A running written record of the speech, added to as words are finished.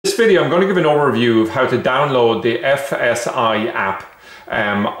video, I'm going to give an overview of how to download the Fseye app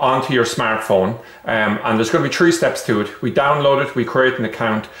onto your smartphone, and there's going to be 3 steps to it. We download it, we create an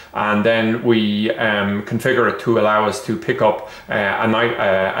account, and then we configure it to allow us to pick up an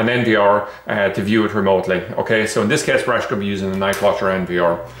NVR to view it remotely. Okay, so in this case we're actually going to be using the Nightwatcher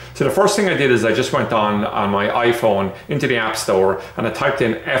NVR. So the first thing I did is I just went on my iPhone into the App Store and I typed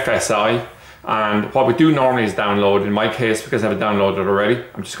in Fseye. And what we do normally is download. In my case, because I have it downloaded already,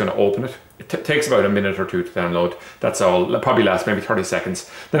 I'm just going to open it. It takes about a minute or 2 to download. That's all. It'll probably last maybe 30 seconds.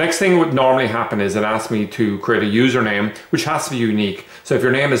 The next thing would normally happen is it asks me to create a username, which has to be unique. So if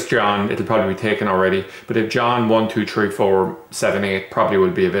your name is John, it'll probably be taken already. But if John 123478 probably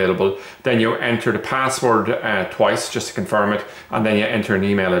will be available, then you enter the password twice just to confirm it, and then you enter an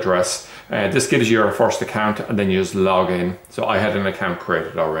email address. This gives you your first account, and then you just log in. So I had an account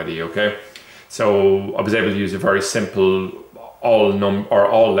created already. Okay. So I was able to use a very simple all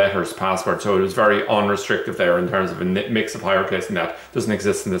letters password. So it was very unrestricted there in terms of a mix of higher case and that doesn't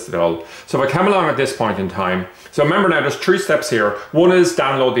exist in this at all. So if I come along at this point in time, so remember now there's 3 steps here. 1 is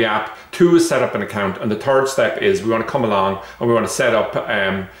download the app, 2 is set up an account, and the 3rd step is we want to come along and we want to set up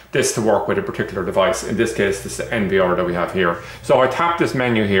this to work with a particular device. In this case, this NVR that we have here. So I tap this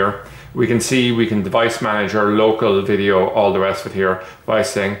menu here. We can see we can device manager, local video, all the rest of it here,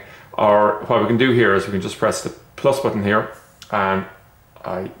 device. Or what we can do here is we can just press the plus button here, and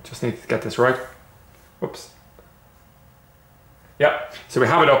I just need to get this right. Whoops. Yeah, so we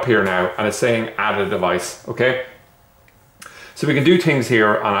have it up here now and it's saying add a device, okay? So we can do things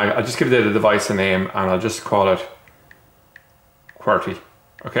here, and I'll just give the device a name and I'll just call it QWERTY,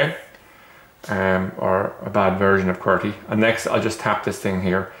 okay? Or a bad version of QWERTY. And next I'll just tap this thing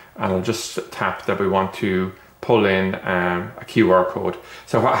here and I'll just tap that we want to pull in a QR code.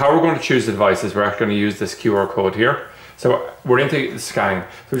 So how we're going to choose the device is we're actually going to use this QR code here. So we're into scanning. So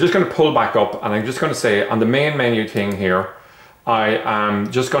we're just going to pull back up, and I'm just going to say on the main menu thing here, I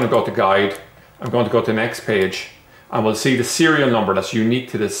am just going to go to guide. I'm going to go to the next page, and we'll see the serial number that's unique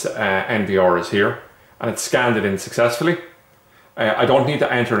to this NVR is here, and it's scanned it in successfully. I don't need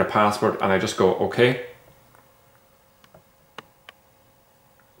to enter in a password, and I just go OK.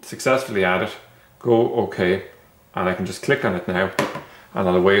 Successfully added. Go OK, and I can just click on it now and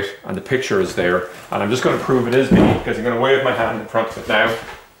I'll wait, and the picture is there, and I'm just going to prove it is me because I'm going to wave my hand in front of it now.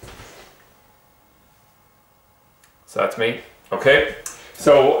 So that's me. Okay,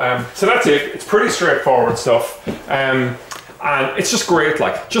 so so that's it. It's pretty straightforward stuff, and it's just great.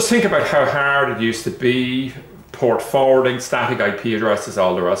 Like, just think about how hard it used to be. Port forwarding, static IP addresses,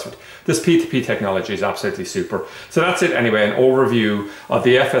 all the rest of it. This P2P technology is absolutely super. So that's it anyway, an overview of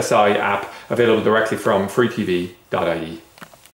the Fseye app available directly from freetv.ie.